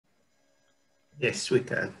Yes, we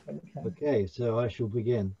can. Okay, so I shall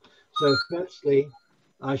begin. So firstly,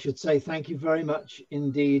 I should say thank you very much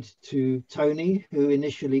indeed to Tony, who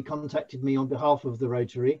initially contacted me on behalf of the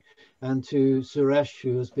Rotary, and to Suresh,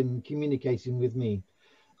 who has been communicating with me.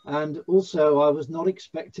 And also, I was not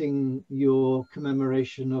expecting your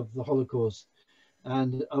commemoration of the Holocaust,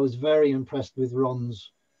 and I was very impressed with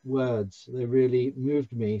Ron's words. They really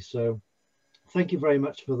moved me. So thank you very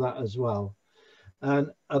much for that as well.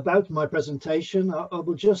 And about my presentation, I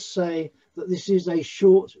will just say that this is a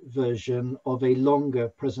short version of a longer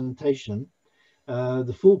presentation.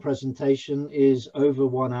 The full presentation is over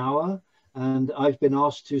 1 hour, and I've been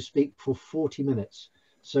asked to speak for 40 minutes.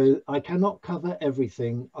 So I cannot cover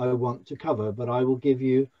everything I want to cover, but I will give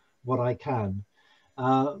you what I can.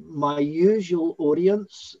 My usual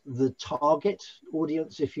audience, the target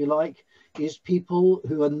audience, if you like, is people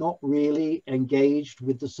who are not really engaged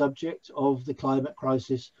with the subject of the climate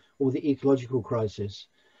crisis or the ecological crisis.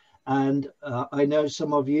 And I know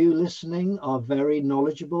some of you listening are very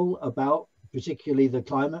knowledgeable about particularly the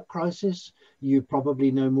climate crisis. You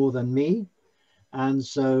probably know more than me. And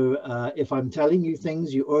so if I'm telling you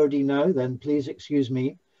things you already know, then please excuse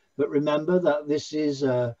me. But remember that this is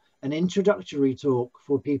an introductory talk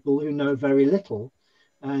for people who know very little,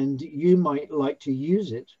 and you might like to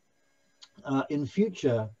use it in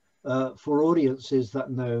future for audiences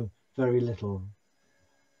that know very little.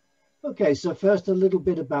 Okay, so first a little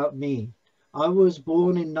bit about me. I was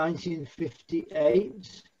born in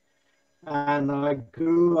 1958 and I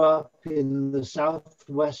grew up in the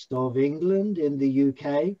southwest of England in the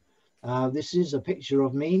UK. This is a picture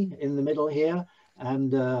of me in the middle here,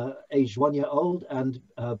 and aged 1 year old, and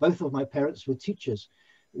both of my parents were teachers.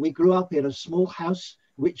 We grew up in a small house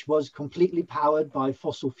which was completely powered by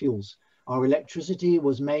fossil fuels. Our electricity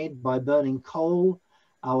was made by burning coal,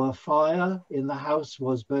 our fire in the house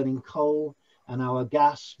was burning coal, and our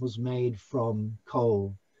gas was made from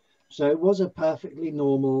coal. So it was a perfectly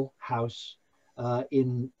normal house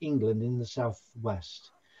in England in the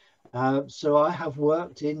southwest. So I have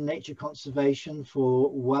worked in nature conservation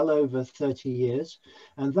for well over 30 years,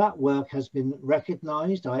 and that work has been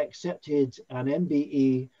recognized. I accepted an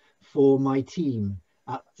MBE for my team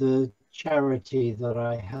at the charity that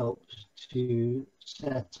I helped to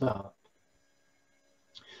set up.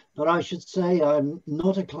 But I should say I'm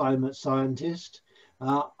not a climate scientist.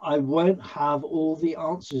 I won't have all the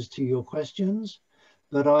answers to your questions,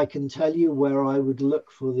 but I can tell you where I would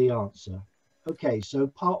look for the answer. Okay, so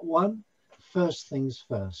part one, first things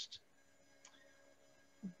first.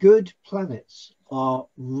 Good planets are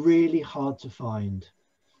really hard to find.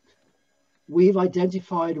 We've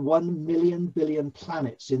identified 1 million billion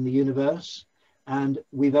planets in the universe, and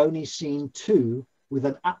we've only seen 2 with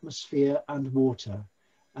an atmosphere and water,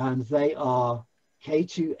 and they are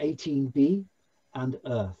K2-18b and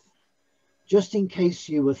Earth. Just in case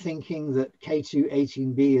you were thinking that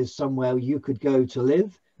K2-18b is somewhere you could go to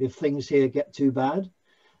live if things here get too bad,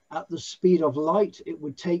 at the speed of light, it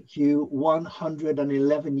would take you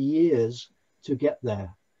 111 years to get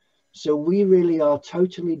there. So we really are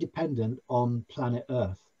totally dependent on planet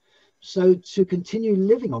Earth. So to continue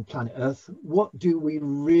living on planet Earth, what do we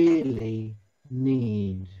really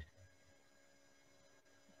need?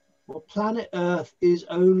 Well, planet Earth is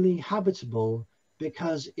only habitable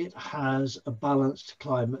because it has a balanced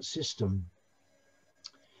climate system.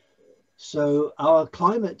 So our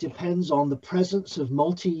climate depends on the presence of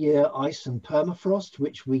multi-year ice and permafrost,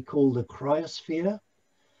 which we call the cryosphere.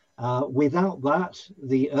 Without that,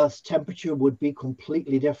 the Earth's temperature would be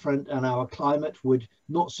completely different and our climate would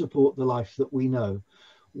not support the life that we know.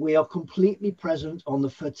 We are completely present on the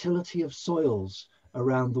fertility of soils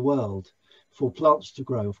around the world for plants to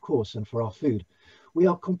grow, of course, and for our food. We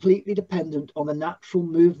are completely dependent on the natural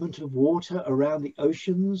movement of water around the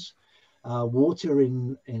oceans, water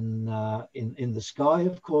in the sky,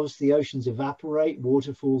 of course. The oceans evaporate,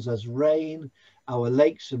 water falls as rain. Our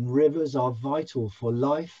lakes and rivers are vital for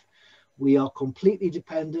life. We are completely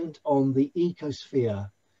dependent on the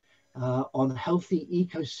ecosphere, on healthy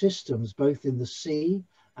ecosystems, both in the sea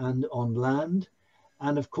and on land.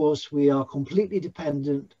 And of course, we are completely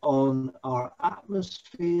dependent on our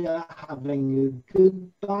atmosphere having a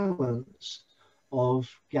good balance of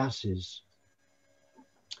gases.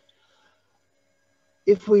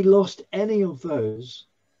 If we lost any of those,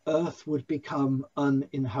 Earth would become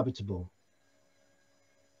uninhabitable.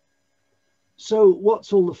 So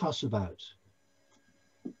what's all the fuss about?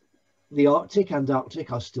 The Arctic and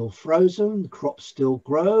Antarctic are still frozen, crops still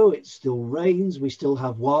grow, it still rains, we still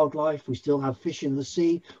have wildlife, we still have fish in the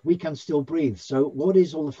sea, we can still breathe. So what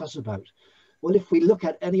is all the fuss about? Well, if we look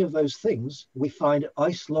at any of those things, we find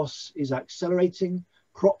ice loss is accelerating,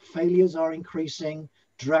 crop failures are increasing,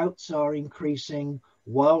 droughts are increasing,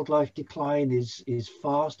 wildlife decline is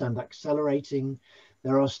fast and accelerating.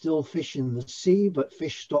 There are still fish in the sea, but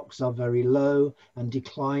fish stocks are very low and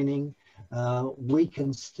declining. We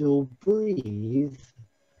can still breathe,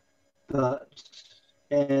 but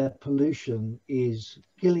air pollution is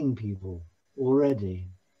killing people already.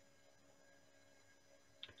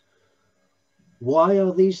 Why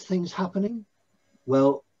are these things happening?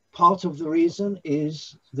 Well, part of the reason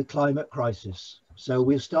is the climate crisis. So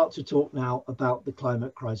we'll start to talk now about the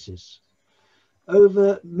climate crisis.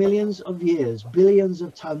 Over millions of years, billions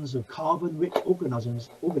of tons of carbon-rich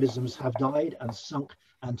organisms have died and sunk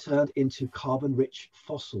and turned into carbon-rich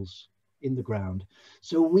fossils in the ground.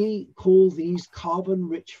 So we call these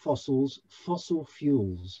carbon-rich fossils fossil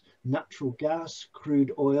fuels, natural gas,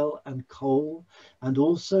 crude oil and coal. And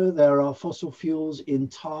also there are fossil fuels in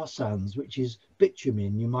tar sands, which is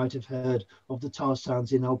bitumen. You might have heard of the tar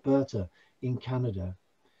sands in Alberta in Canada.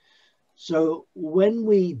 So when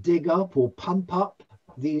we dig up or pump up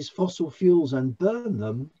these fossil fuels and burn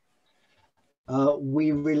them,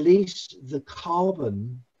 we release the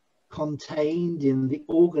carbon contained in the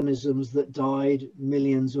organisms that died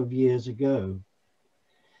millions of years ago.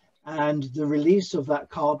 And the release of that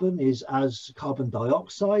carbon is as carbon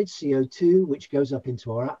dioxide, CO2, which goes up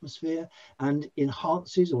into our atmosphere and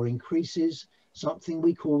enhances or increases something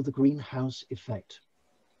we call the greenhouse effect.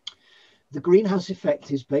 The greenhouse effect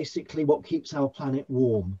is basically what keeps our planet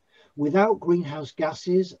warm. Without greenhouse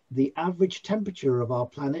gases, the average temperature of our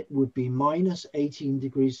planet would be minus 18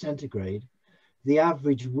 degrees centigrade. The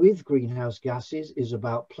average with greenhouse gases is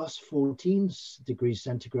about plus 14 degrees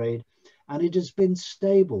centigrade, and it has been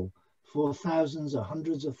stable for thousands or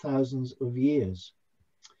hundreds of thousands of years,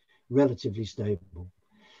 relatively stable.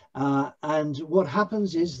 And what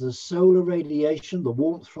happens is the solar radiation, the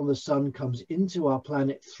warmth from the sun, comes into our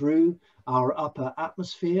planet through our upper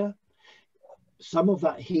atmosphere. Some of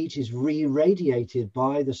that heat is re-radiated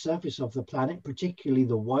by the surface of the planet, particularly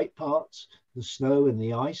the white parts, the snow and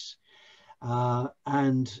the ice. Some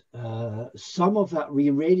of that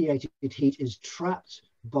re-radiated heat is trapped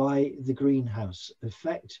by the greenhouse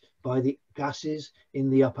effect, by the gases in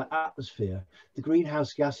the upper atmosphere. The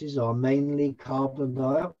greenhouse gases are mainly carbon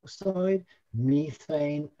dioxide,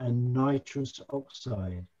 methane, and nitrous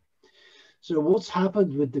oxide. So what's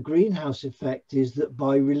happened with the greenhouse effect is that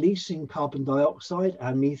by releasing carbon dioxide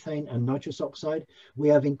and methane and nitrous oxide, we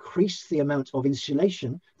have increased the amount of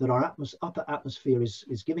insulation that our upper atmosphere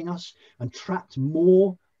is giving us and trapped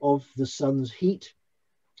more of the sun's heat.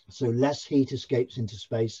 So less heat escapes into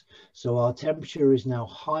space. So our temperature is now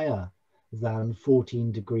higher than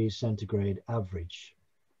 14 degrees centigrade average.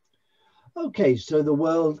 Okay, so the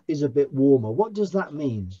world is a bit warmer. What does that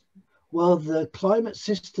mean? Well, the climate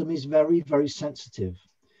system is very, very sensitive.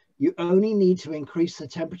 You only need to increase the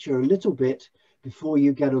temperature a little bit before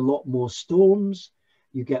you get a lot more storms.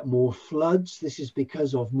 You get more floods. This is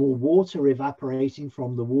because of more water evaporating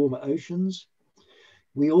from the warmer oceans.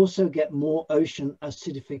 We also get more ocean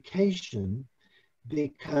acidification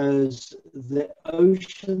because the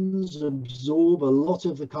oceans absorb a lot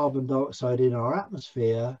of the carbon dioxide in our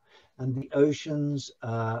atmosphere, and the oceans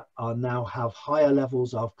now have higher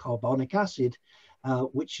levels of carbonic acid,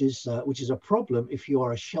 which is a problem if you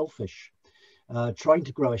are a shellfish. Trying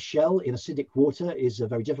to grow a shell in acidic water is a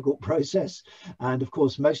very difficult process, and of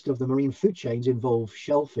course most of the marine food chains involve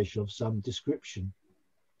shellfish of some description.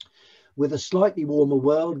 With a slightly warmer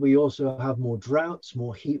world, we also have more droughts,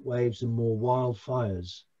 more heat waves, and more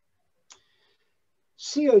wildfires.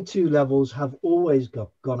 CO2 levels have always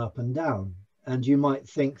gone up and down, and you might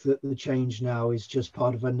think that the change now is just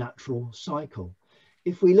part of a natural cycle.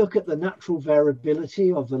 If we look at the natural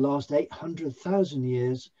variability of the last 800,000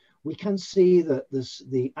 years, we can see that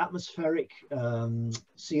the atmospheric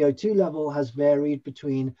CO2 level has varied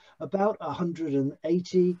between about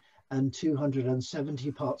 180 and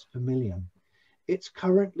 270 parts per million. It's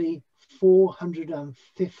currently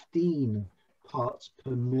 415 parts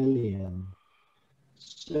per million.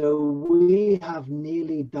 So we have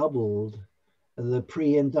nearly doubled the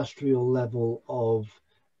pre-industrial level of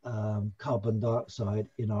carbon dioxide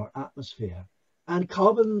in our atmosphere. And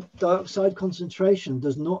carbon dioxide concentration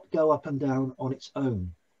does not go up and down on its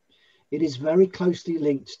own. It is very closely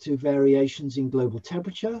linked to variations in global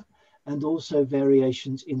temperature and also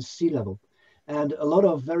variations in sea level. And a lot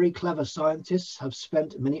of very clever scientists have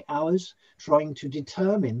spent many hours trying to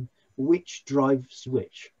determine which drives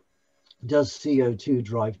which. Does CO2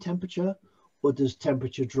 drive temperature, or does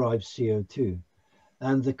temperature drive CO2?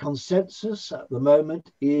 And the consensus at the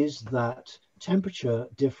moment is that temperature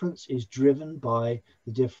difference is driven by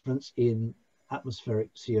the difference in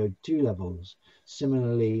atmospheric CO2 levels.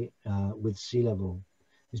 Similarly, with sea level,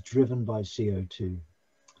 is driven by CO2.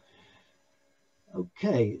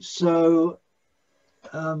 Okay, so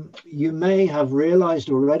you may have realized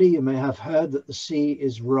already, you may have heard that the sea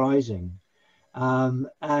is rising.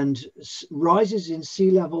 And rises in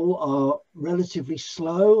sea level are relatively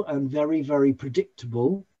slow and very, very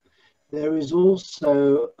predictable. There is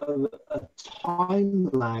also a time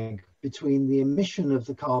lag between the emission of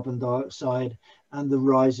the carbon dioxide and the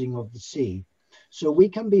rising of the sea. So we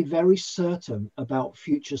can be very certain about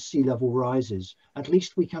future sea level rises. At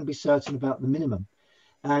least we can be certain about the minimum.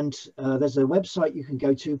 And there's a website you can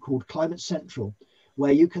go to called Climate Central,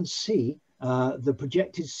 where you can see the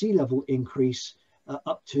projected sea level increase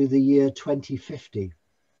up to the year 2050.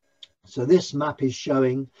 So this map is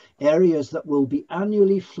showing areas that will be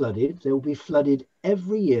annually flooded. They will be flooded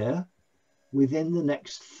every year within the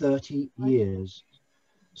next 30 years.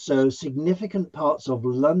 So significant parts of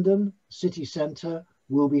London city centre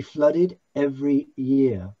will be flooded every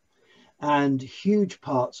year, and huge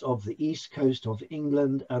parts of the east coast of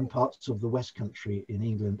England and parts of the West Country in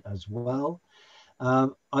England as well.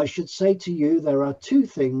 I should say to you, there are two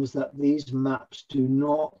things that these maps do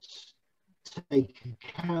not take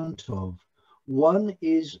account of. One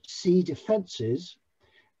is sea defences,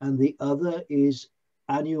 and the other is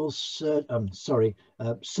annual surges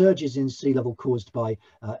in sea level caused by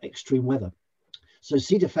extreme weather. So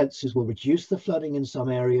sea defences will reduce the flooding in some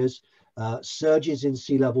areas. Surges in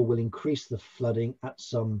sea level will increase the flooding at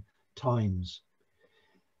some times.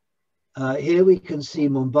 Here we can see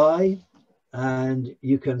Mumbai, and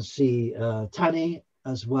you can see Thane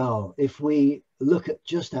as well. If we look at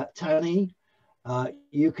just at Thane,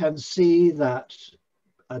 you can see that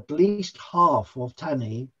at least half of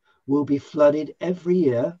Thane will be flooded every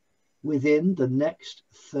year within the next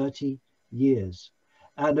 30 years.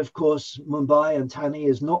 And of course, Mumbai and Thane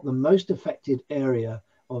is not the most affected area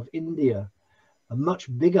of India. A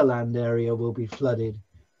much bigger land area will be flooded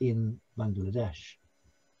in Bangladesh.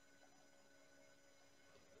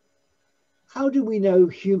 How do we know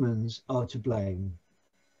humans are to blame?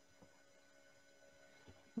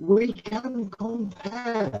 We can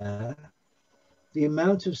compare the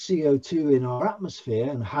amount of CO2 in our atmosphere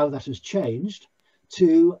and how that has changed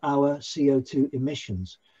to our CO2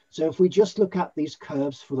 emissions. So if we just look at these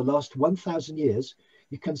curves for the last 1,000 years,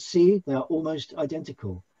 you can see they are almost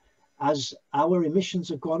identical. As our emissions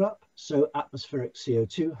have gone up, so atmospheric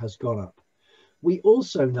CO2 has gone up. We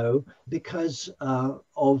also know, because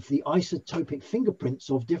of the isotopic fingerprints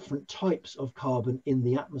of different types of carbon in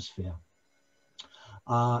the atmosphere,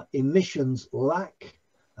 emissions lack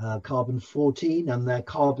carbon 14, and their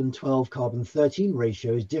carbon 12, carbon 13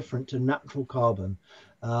 ratio is different to natural carbon.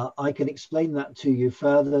 I can explain that to you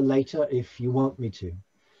further later if you want me to.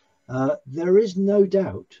 There is no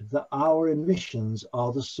doubt that our emissions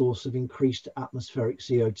are the source of increased atmospheric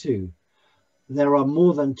CO2. There are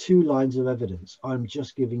more than 2 lines of evidence. I'm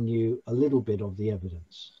just giving you a little bit of the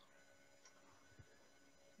evidence.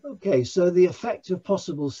 Okay, so the effect of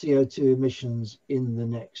possible CO2 emissions in the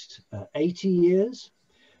next 80 years.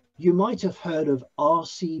 You might have heard of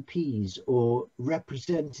RCPs, or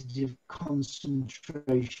representative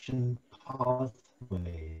concentration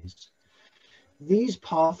pathways. These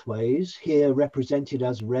pathways, here represented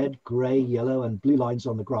as red, grey, yellow and blue lines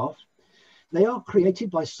on the graph, they are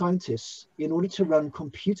created by scientists in order to run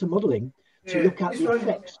computer modelling to look at the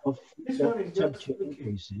effects of temperature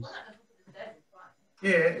increases.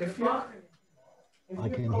 I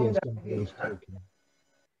can hear somebody else talking.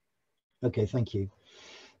 Okay, thank you.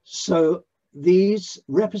 So these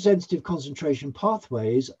representative concentration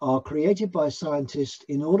pathways are created by scientists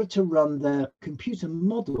in order to run their computer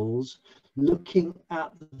models looking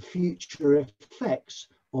at the future effects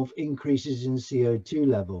of increases in CO2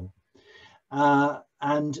 level.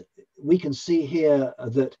 And we can see here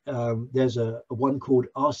that there's a one called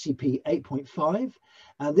RCP 8.5,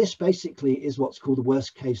 and this basically is what's called the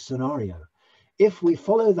worst case scenario. If we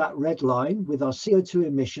follow that red line with our CO2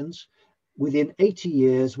 emissions, within 80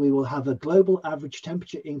 years, we will have a global average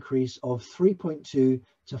temperature increase of 3.2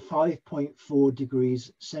 to 5.4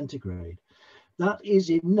 degrees centigrade. That is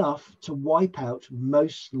enough to wipe out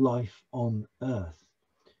most life on Earth.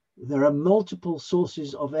 There are multiple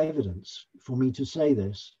sources of evidence for me to say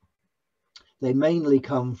this. They mainly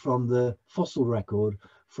come from the fossil record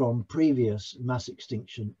from previous mass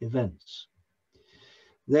extinction events.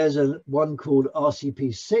 There's one called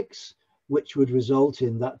RCP 6, which would result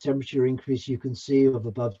in that temperature increase you can see of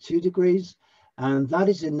above 2 degrees. And that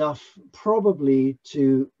is enough probably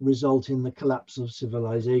to result in the collapse of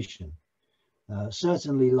civilization.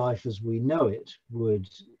 Certainly life as we know it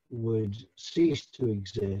would cease to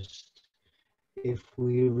exist if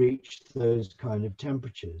we reached those kind of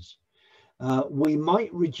temperatures. We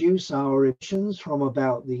might reduce our emissions from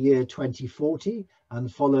about the year 2040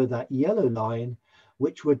 and follow that yellow line,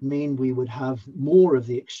 which would mean we would have more of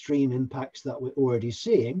the extreme impacts that we're already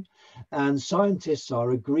seeing. And scientists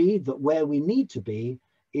are agreed that where we need to be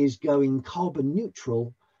is going carbon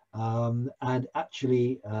neutral and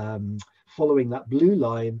actually following that blue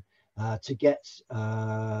line to get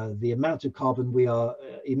the amount of carbon we are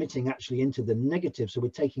emitting actually into the negative. So we're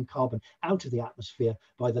taking carbon out of the atmosphere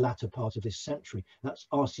by the latter part of this century. That's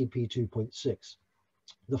RCP 2.6.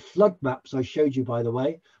 The flood maps I showed you, by the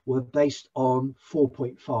way, were based on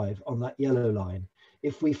 4.5 on that yellow line.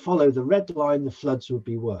 If we follow the red line, the floods would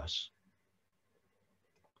be worse.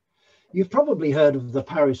 You've probably heard of the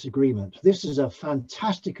Paris Agreement. This is a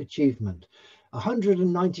fantastic achievement.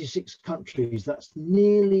 196 countries, that's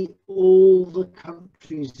nearly all the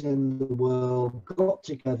countries in the world, got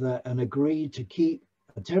together and agreed to keep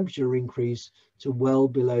a temperature increase to well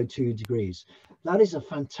below 2 degrees. That is a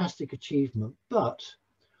fantastic achievement, but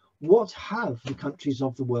what have the countries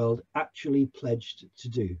of the world actually pledged to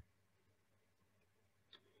do?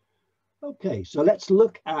 Okay, so let's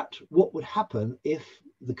look at what would happen if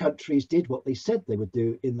the countries did what they said they would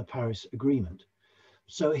do in the Paris Agreement.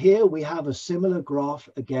 So here we have a similar graph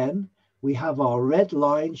again. We have our red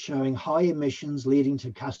line showing high emissions leading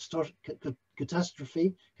to catastrophic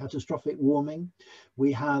warming.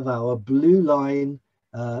 We have our blue line,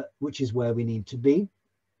 which is where we need to be.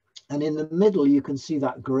 And in the middle, you can see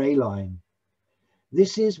that gray line.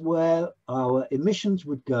 This is where our emissions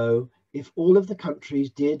would go if all of the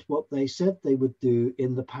countries did what they said they would do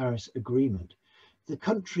in the Paris Agreement. The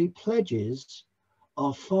country pledges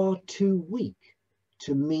are far too weak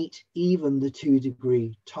to meet even the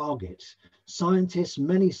 2-degree target.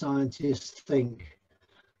 Many scientists think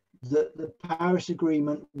that the Paris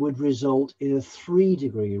Agreement would result in a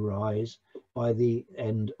 3-degree rise by the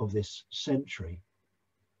end of this century.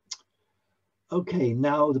 Okay,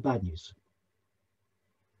 now the bad news.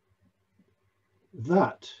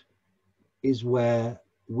 That is where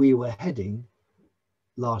we were heading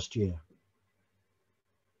last year.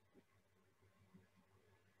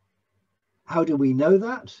 How do we know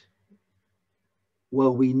that?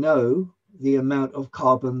 Well, we know the amount of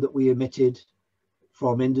carbon that we emitted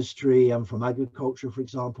from industry and from agriculture, for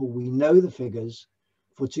example. We know the figures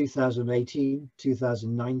for 2018,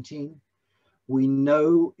 2019. We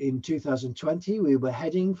know in 2020, we were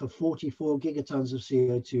heading for 44 gigatons of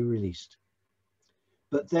CO2 released.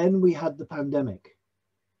 But then we had the pandemic.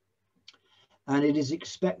 And it is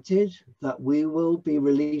expected that we will be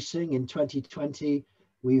releasing in 2020,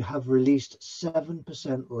 we have released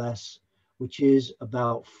 7% less, which is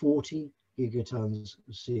about 40 gigatons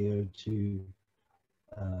of CO2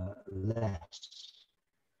 less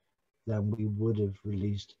than we would have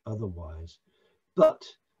released otherwise. But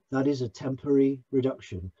that is a temporary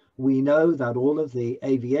reduction. We know that all of the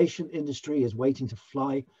aviation industry is waiting to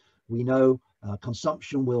fly. We know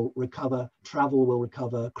consumption will recover, travel will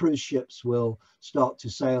recover, cruise ships will start to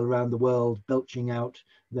sail around the world, belching out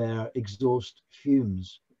their exhaust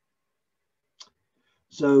fumes.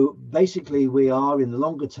 So basically we are in the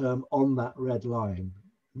longer term on that red line.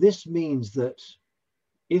 This means that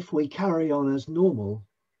if we carry on as normal,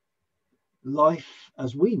 life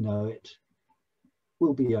as we know it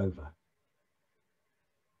will be over.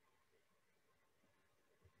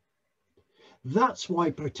 That's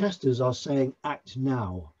why protesters are saying act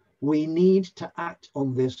now. We need to act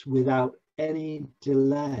on this without any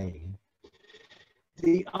delay.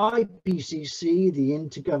 The IPCC, the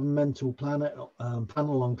Intergovernmental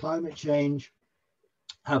Panel on Climate Change,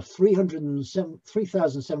 have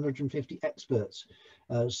 3,750 experts,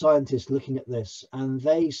 scientists looking at this, and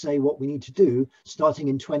they say what we need to do starting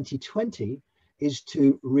in 2020 is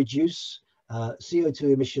to reduce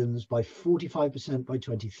CO2 emissions by 45% by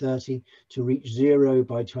 2030 to reach 0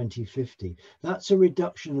 by 2050. That's a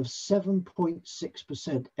reduction of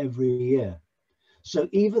 7.6% every year. So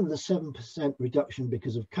even the 7% reduction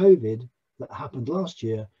because of COVID that happened last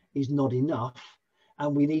year is not enough,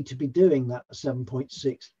 and we need to be doing that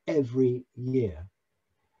 7.6 every year.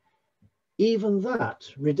 Even that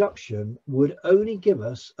reduction would only give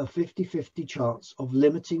us a 50-50 chance of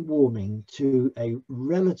limiting warming to a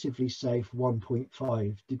relatively safe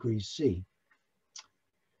 1.5 degrees C.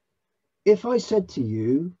 If I said to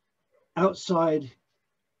you, outside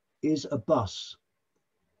is a bus,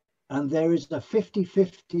 and there is a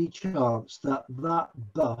 50-50 chance that that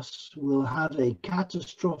bus will have a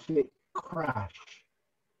catastrophic crash,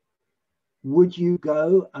 would you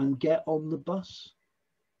go and get on the bus?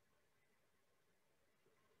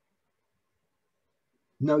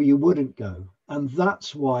 No, you wouldn't go. And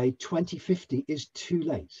that's why 2050 is too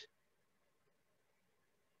late.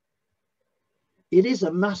 It is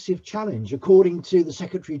a massive challenge, according to the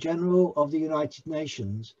Secretary General of the United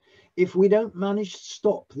Nations. If we don't manage to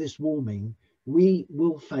stop this warming, we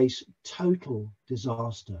will face total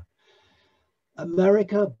disaster.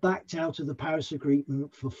 America backed out of the Paris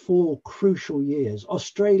Agreement for 4 crucial years.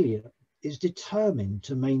 Australia is determined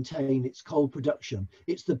to maintain its coal production.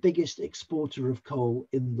 It's the biggest exporter of coal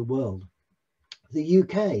in the world. The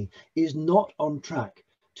UK is not on track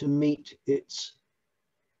to meet its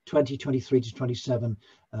 2023 to 27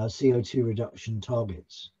 CO2 reduction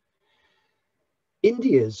targets.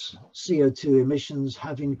 India's CO2 emissions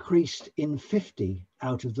have increased in 50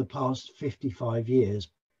 out of the past 55 years,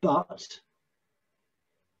 but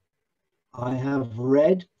I have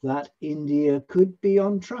read that India could be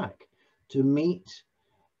on track to meet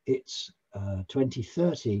its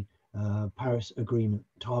 2030 Paris Agreement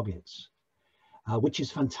targets, which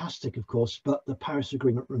is fantastic, of course, but the Paris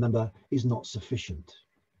Agreement, remember, is not sufficient.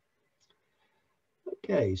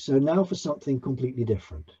 Okay, so now for something completely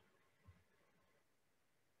different.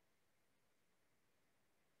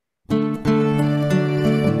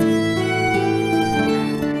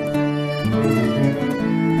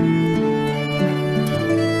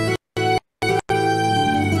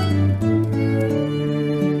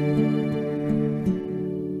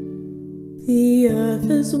 The earth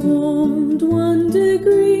has warmed 1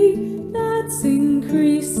 degree, that's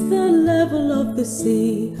increased the level of the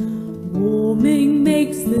sea. Warming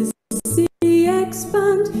makes the sea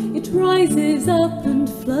expand, it rises up and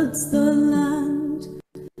floods the land.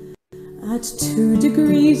 At 2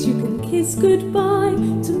 degrees you can kiss goodbye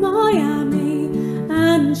to Miami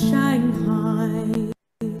and Shanghai.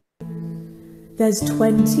 There's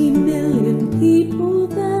 20 million people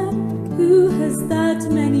there, who has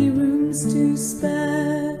that many rooms to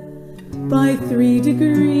spare? By 3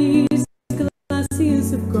 degrees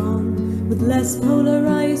glaciers have gone, with less polar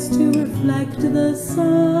ice to reflect the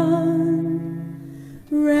sun.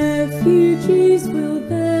 Refugees will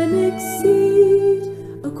then exceed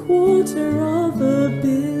 250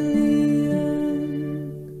 million.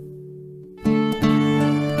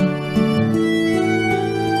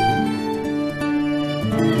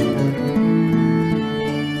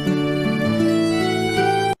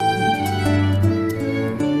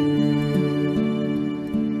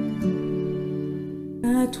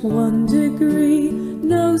 At 1 degree,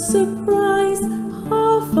 no surprise,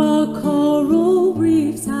 half our coral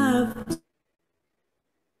reefs have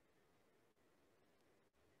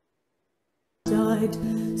died.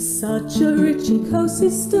 Such a rich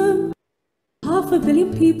ecosystem, 500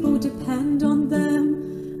 million people depend on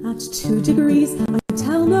them. At 2 degrees, I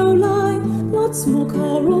tell no lie, lots more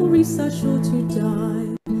coral reefs are sure to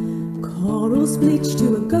die. Corals bleach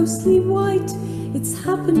to a ghostly white, it's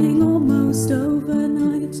happening almost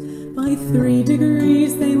overnight. By 3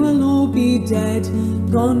 degrees they will all be dead,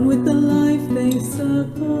 gone with the life they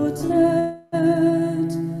supported.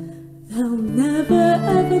 They'll never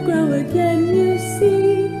ever grow again, you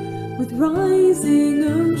see, with rising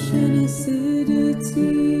ocean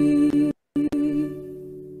acidity.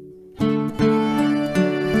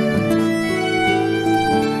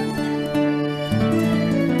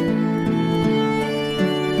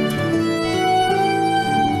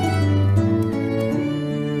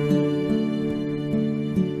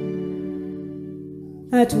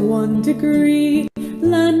 At 1 degree,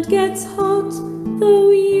 land gets hot,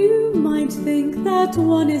 though you might think that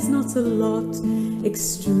 1 is not a lot.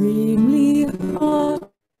 Extremely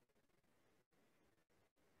hot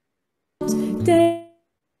days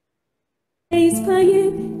per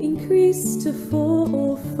year increase to 4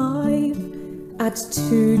 or 5. At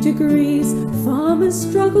 2 degrees, farmers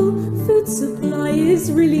struggle, food supply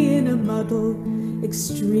is really in a muddle.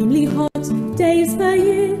 Extremely hot days per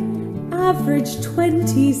year, average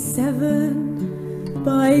 27.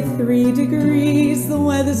 By 3 degrees, the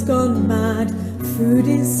weather's gone mad, food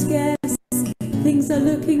is scarce, things are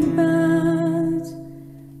looking bad.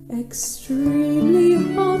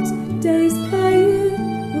 Extremely hot days per year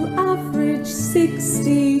will average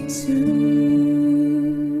 62.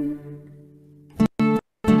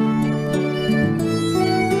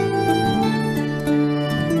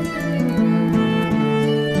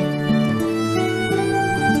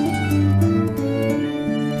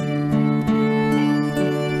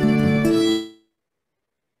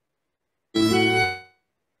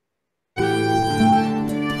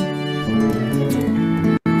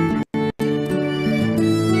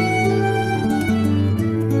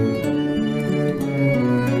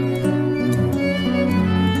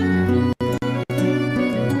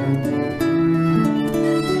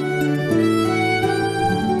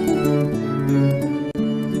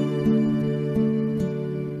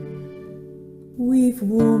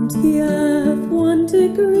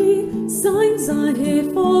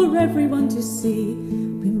 everyone to see.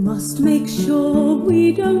 We must make sure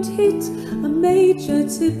we don't hit a major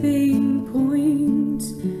tipping point.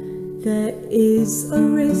 There is a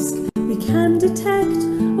risk we can detect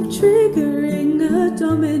of triggering a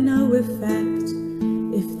domino effect.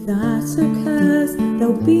 If that occurs,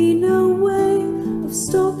 there'll be no way of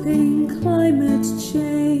stopping climate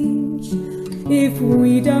change. If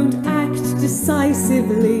we don't act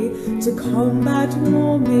decisively to combat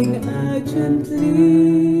warming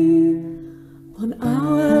urgently, on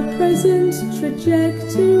our present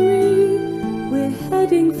trajectory, we're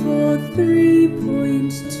heading for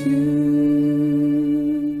 3.2.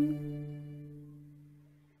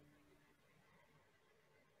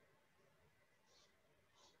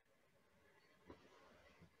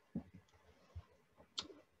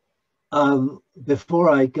 Before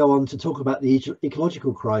I go on to talk about the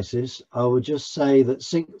ecological crisis, I would just say that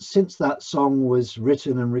since that song was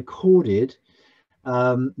written and recorded,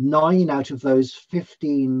 9 out of those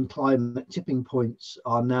 15 climate tipping points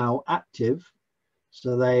are now active.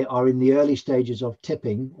 So they are in the early stages of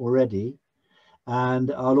tipping already.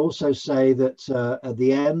 And I'll also say that at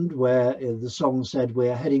the end, where the song said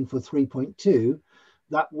we're heading for 3.2,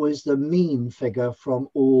 that was the mean figure from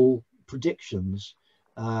all predictions.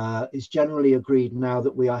 It's generally agreed now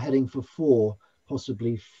that we are heading for 4,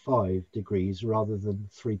 possibly 5 degrees rather than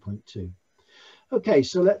 3.2. Okay,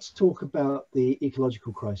 so let's talk about the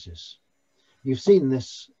ecological crisis. You've seen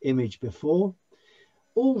this image before.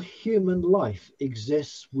 All human life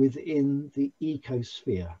exists within the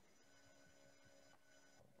ecosphere.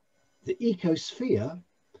 The ecosphere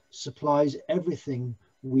supplies everything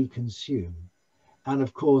we consume. And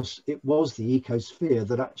of course, it was the ecosphere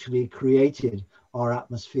that actually created our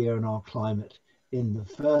atmosphere and our climate in the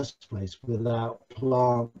first place. Without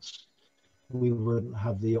plants, we wouldn't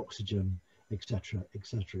have the oxygen, etc.,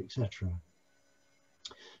 etc., etc.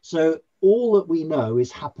 So all that we know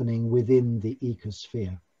is happening within the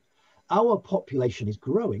ecosphere. Our population is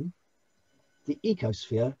growing. The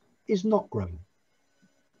ecosphere is not growing.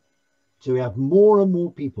 So we have more and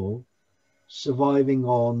more people surviving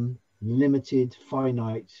on limited,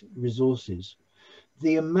 finite resources.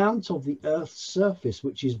 The amount of the Earth's surface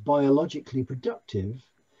which is biologically productive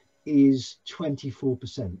is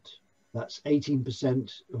 24%. That's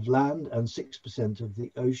 18% of land and 6% of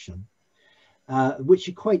the ocean, which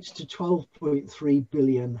equates to 12.3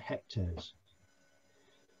 billion hectares.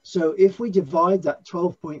 So if we divide that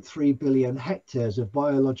 12.3 billion hectares of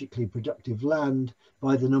biologically productive land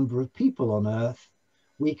by the number of people on Earth,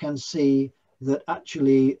 we can see that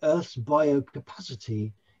actually Earth's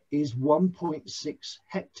biocapacity is 1.6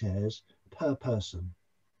 hectares per person.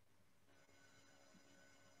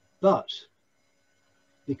 But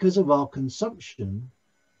because of our consumption,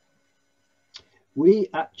 we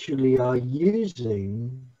actually are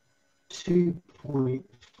using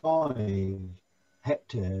 2.5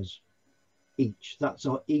 hectares each. That's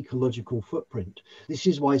our ecological footprint. This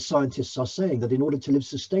is why scientists are saying that in order to live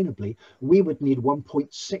sustainably, we would need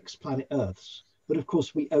 1.6 planet Earths. But of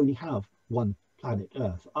course, we only have one planet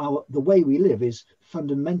Earth. The way we live is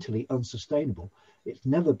fundamentally unsustainable. It's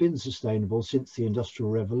never been sustainable since the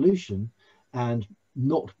Industrial Revolution, and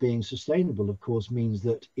not being sustainable, of course, means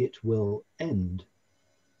that it will end.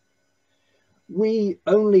 We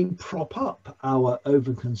only prop up our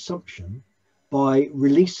overconsumption by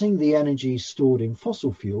releasing the energy stored in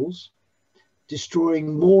fossil fuels,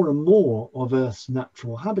 destroying more and more of Earth's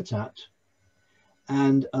natural habitat,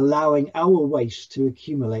 and allowing our waste to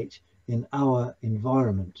accumulate in our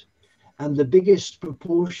environment. And the biggest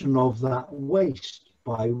proportion of that waste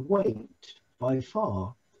by weight, by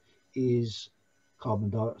far, is carbon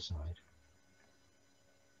dioxide.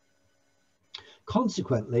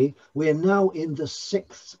 Consequently, we are now in the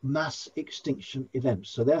 6th mass extinction event.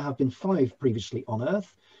 So there have been 5 previously on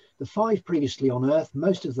Earth. The 5 previously on Earth,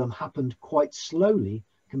 most of them happened quite slowly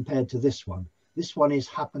compared to this one. This one is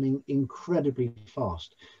happening incredibly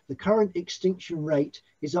fast. The current extinction rate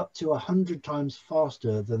is up to 100 times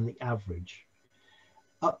faster than the average.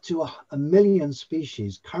 Up to a million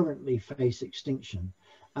species currently face extinction,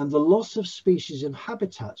 and the loss of species and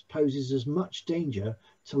habitats poses as much danger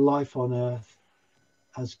to life on Earth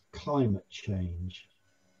as climate change.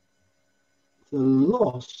 The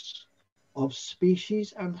loss of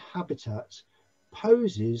species and habitats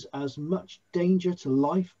poses as much danger to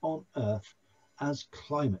life on Earth as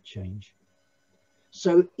climate change.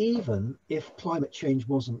 So even if climate change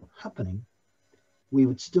wasn't happening, we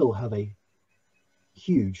would still have a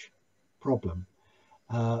huge problem.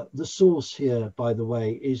 The source here, by the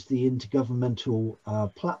way, is the Intergovernmental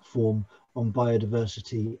Platform on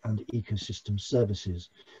Biodiversity and Ecosystem Services.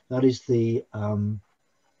 That is the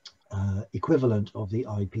equivalent of the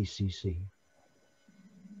IPCC.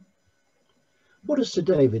 What does Sir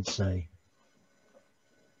David say?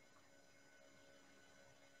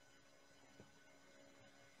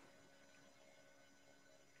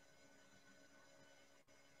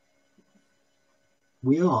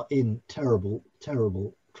 We are in terrible,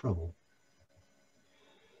 terrible trouble.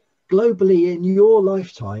 Globally, in your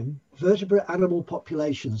lifetime, vertebrate animal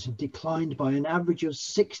populations have declined by an average of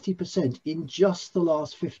 60% in just the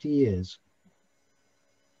last 50 years.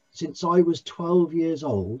 Since I was 12 years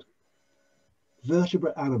old,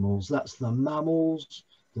 vertebrate animals, that's the mammals,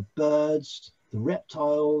 the birds, the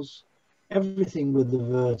reptiles, everything with the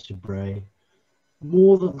vertebrae,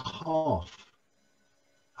 more than half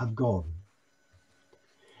have gone.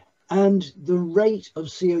 And the rate of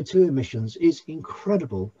CO2 emissions is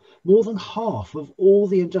incredible. More than half of all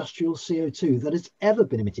the industrial CO2 that has ever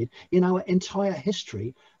been emitted in our entire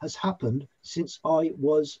history has happened since I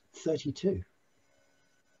was 32.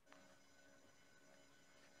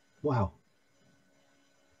 Wow.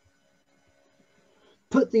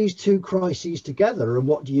 Put these two crises together and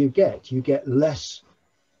what do you get? You get less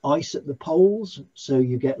ice at the poles, so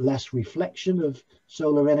you get less reflection of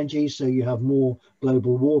solar energy, so you have more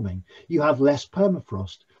global warming. You have less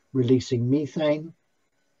permafrost releasing methane,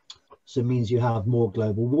 so it means you have more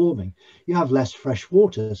global warming. You have less fresh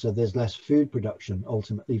water, so there's less food production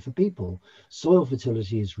ultimately for people. Soil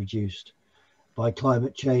fertility is reduced by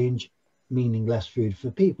climate change, meaning less food for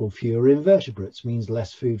people. Fewer invertebrates means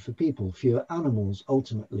less food for people. Fewer animals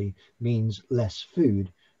ultimately means less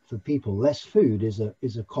food for people. Less food is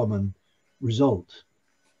a common result.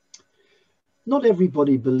 Not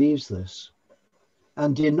everybody believes this,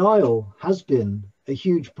 and denial has been a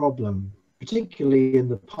huge problem, particularly in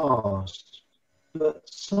the past, but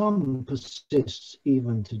some persists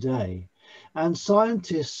even today. And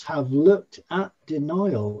scientists have looked at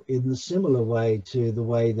denial in the similar way to the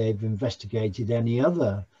way they've investigated any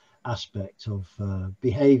other aspect of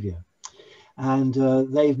behavior. And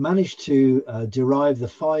they've managed to derive the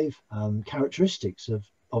 5 characteristics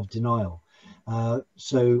of denial.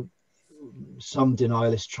 So some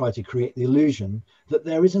denialists try to create the illusion that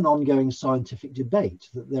there is an ongoing scientific debate,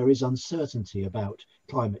 that there is uncertainty about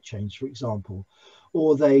climate change, for example,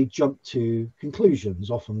 or they jump to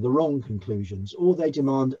conclusions, often the wrong conclusions, or they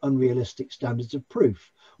demand unrealistic standards of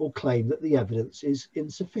proof, or claim that the evidence is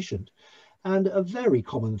insufficient. And a very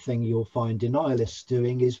common thing you'll find denialists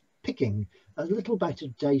doing is picking a little bit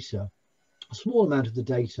of data, a small amount of the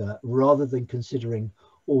data, rather than considering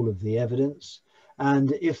all of the evidence.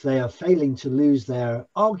 And if they are failing to lose their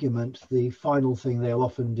argument, the final thing they'll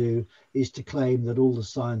often do is to claim that all the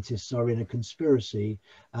scientists are in a conspiracy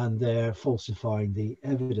and they're falsifying the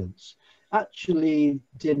evidence. Actually,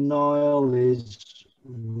 denial is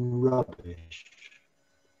rubbish.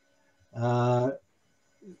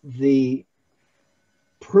 The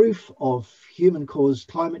proof of human-caused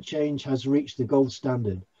climate change has reached the gold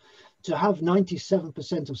standard. To have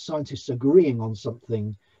 97% of scientists agreeing on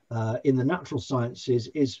something in the natural sciences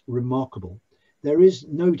is remarkable. There is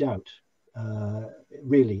no doubt,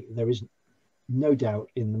 really, there is no doubt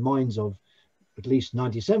in the minds of at least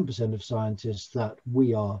 97% of scientists that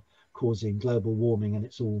we are causing global warming and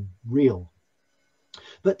it's all real.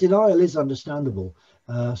 But denial is understandable.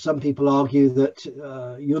 Some people argue that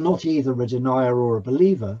you're not either a denier or a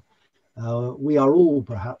believer. We are all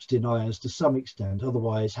perhaps deniers to some extent.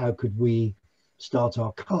 Otherwise, how could we start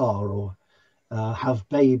our car or have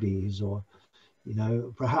babies, or, you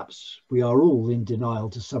know, perhaps we are all in denial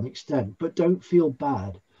to some extent, but don't feel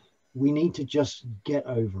bad. We need to just get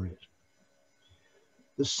over it.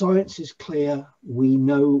 The science is clear. We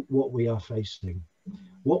know what we are facing.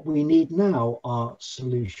 What we need now are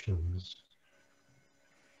solutions.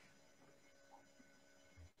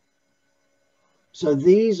 So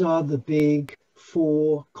these are the big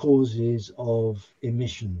 4 causes of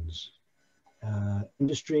emissions: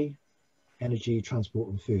 industry, energy, transport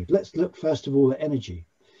and food. Let's look first of all at energy.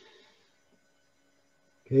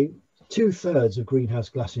 Okay, 2/3 of greenhouse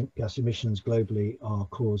gas emissions globally are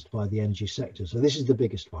caused by the energy sector. So this is the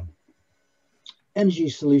biggest one. Energy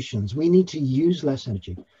solutions. We need to use less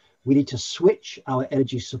energy. We need to switch our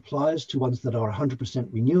energy suppliers to ones that are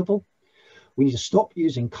 100% renewable. We need to stop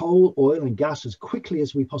using coal, oil and gas as quickly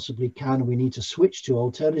as we possibly can. We need to switch to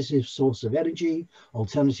alternative source of energy,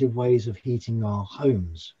 alternative ways of heating our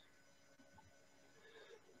homes.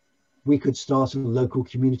 We could start a local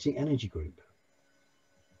community energy group.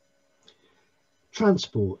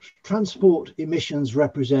 Transport emissions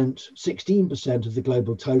represent 16% of the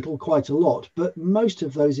global total, quite a lot, but most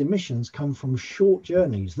of those emissions come from short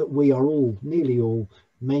journeys that we are all, nearly all,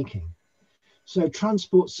 making. So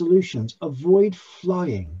transport solutions: avoid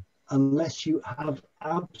flying unless you have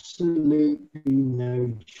absolutely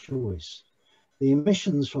no choice. The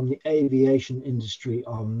emissions from the aviation industry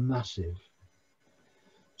are massive.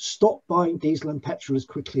 Stop buying diesel and petrol as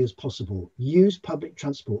quickly as possible. Use public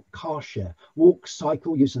transport, car share, walk,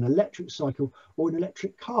 cycle, use an electric cycle or an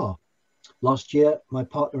electric car. Last year, my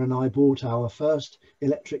partner and I bought our first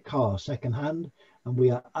electric car secondhand, and we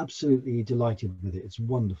are absolutely delighted with it. It's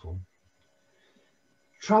wonderful.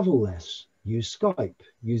 Travel less. Use Skype,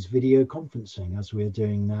 use video conferencing as we're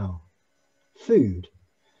doing now. Food.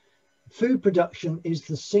 Food production is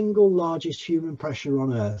the single largest human pressure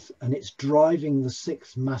on Earth, and it's driving the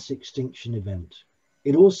 6th mass extinction event.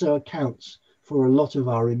 It also accounts for a lot of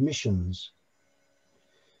our emissions.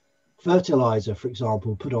 Fertilizer, for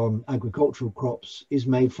example, put on agricultural crops is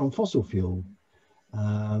made from fossil fuel.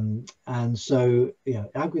 And so,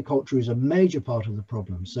 agriculture is a major part of the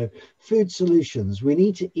problem. So food solutions: we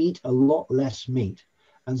need to eat a lot less meat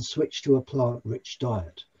and switch to a plant-rich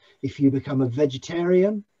diet. If you become a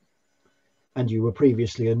vegetarian and you were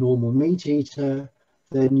previously a normal meat eater,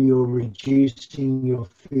 then you're reducing your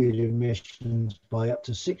food emissions by up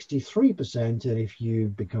to 63%. And if you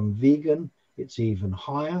become vegan, it's even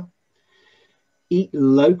higher. Eat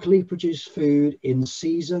locally produced food in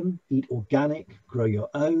season, eat organic, grow your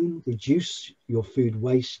own, reduce your food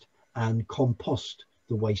waste, and compost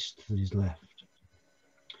the waste that is left.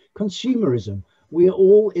 Consumerism: we are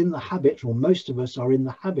all in the habit, or most of us are in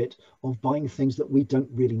the habit, of buying things that we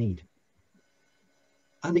don't really need.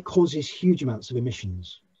 And it causes huge amounts of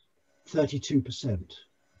emissions, 32%.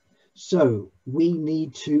 So we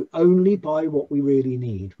need to only buy what we really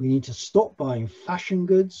need. We need to stop buying fashion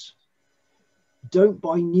goods. Don't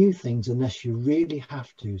buy new things unless you really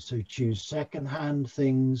have to. So choose second-hand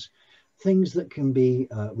things, things that can be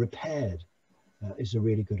repaired is a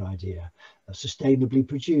really good idea. Sustainably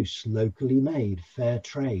produced, locally made, fair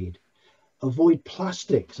trade. Avoid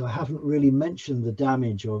plastics. I haven't really mentioned the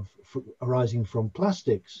damage arising from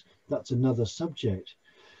plastics. That's another subject.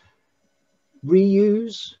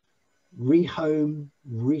 Reuse, rehome,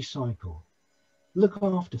 recycle. Look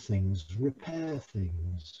after things, repair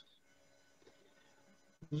things.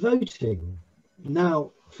 Voting.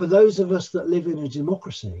 Now, for those of us that live in a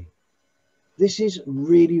democracy, this is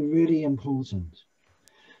really, really important.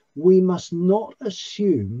 We must not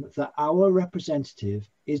assume that our representative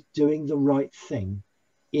is doing the right thing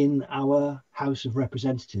in our House of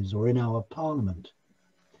Representatives or in our Parliament.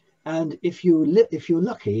 And if you're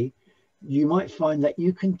lucky, you might find that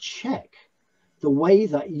you can check the way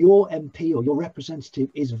that your MP or your representative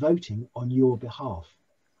is voting on your behalf.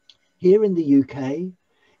 Here in the UK,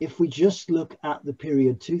 if we just look at the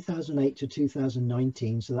period 2008 to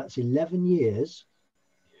 2019, so that's 11 years,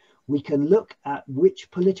 we can look at which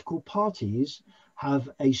political parties have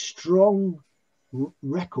a strong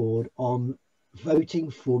record on voting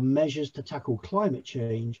for measures to tackle climate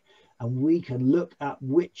change, and we can look at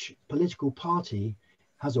which political party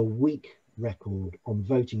has a weak record on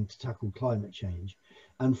voting to tackle climate change.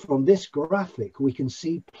 And from this graphic, we can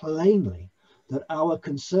see plainly that our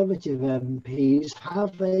Conservative MPs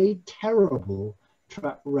have a terrible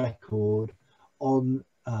track record on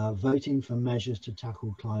voting for measures to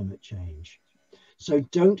tackle climate change. So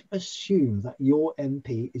don't assume that your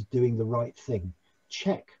MP is doing the right thing.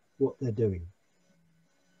 Check what they're doing.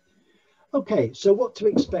 Okay, so what to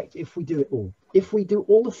expect if we do it all? If we do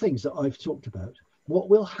all the things that I've talked about, what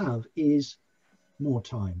we'll have is more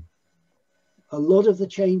time. A lot of the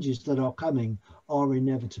changes that are coming are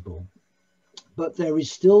inevitable, but there is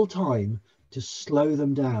still time to slow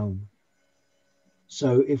them down.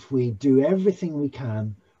 So if we do everything we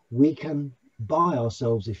can buy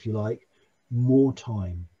ourselves, if you like, more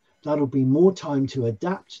time. That'll be more time to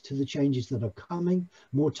adapt to the changes that are coming,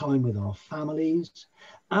 more time with our families.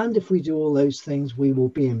 And if we do all those things, we will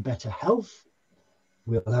be in better health.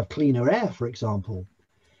 We'll have cleaner air, for example,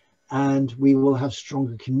 and we will have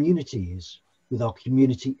stronger communities with our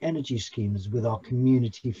community energy schemes, with our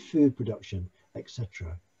community food production,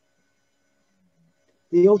 etc.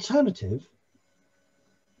 The alternative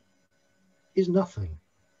is nothing.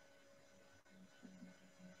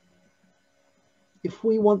 If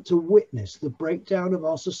we want to witness the breakdown of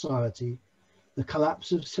our society, the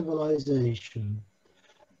collapse of civilization,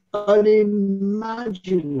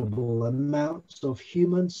 unimaginable amounts of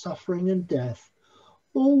human suffering and death,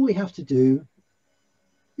 all we have to do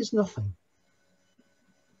is nothing.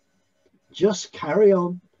 Just carry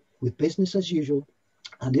on with business as usual,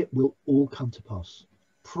 and it will all come to pass,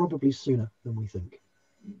 probably sooner than we think.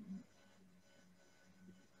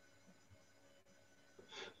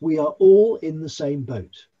 We are all in the same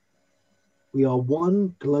boat. We are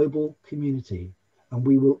one global community and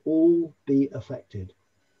we will all be affected.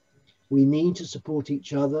 We need to support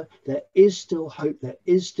each other. There is still hope. There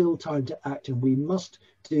is still time to act, and we must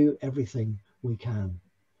do everything we can.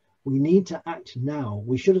 We need to act now.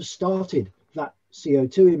 We should have started that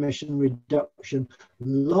CO2 emission reduction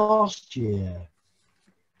last year.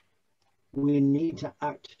 We need to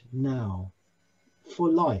act now for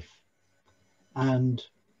life and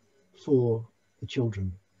for the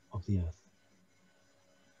children of the earth.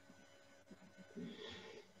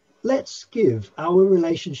 Let's give our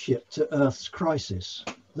relationship to Earth's crisis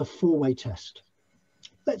the four-way test.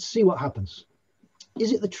 Let's see what happens.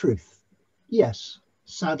 Is it the truth? Yes,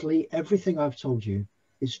 sadly, everything I've told you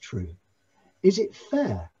is true. Is it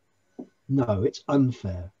fair? No, it's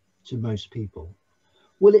unfair to most people.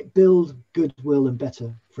 Will it build goodwill and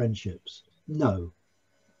better friendships? No,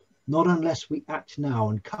 not unless we act now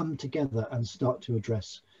and come together and start to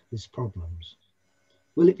address these problems.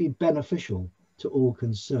 Will it be beneficial to all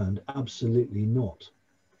concerned? Absolutely not.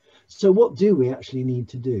 So what do we actually need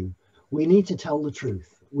to do? We need to tell the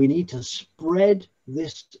truth. We need to spread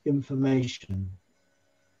this information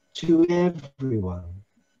to everyone.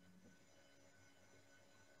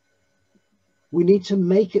 We need to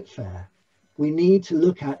make it fair. We need to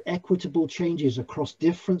look at equitable changes across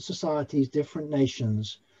different societies, different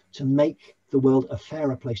nations, to make the world a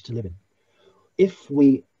fairer place to live in. If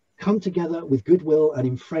we come together with goodwill and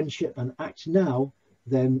in friendship and act now,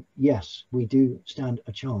 then yes, we do stand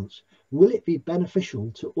a chance. Will it be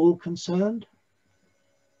beneficial to all concerned?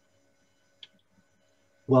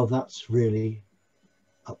 Well, that's really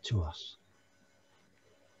up to us.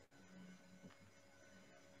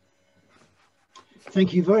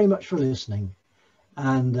 Thank you very much for listening.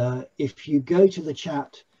 And if you go to the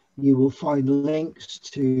chat, you will find links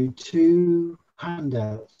to 2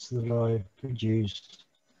 handouts that I've produced.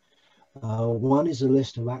 One is a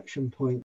list of action points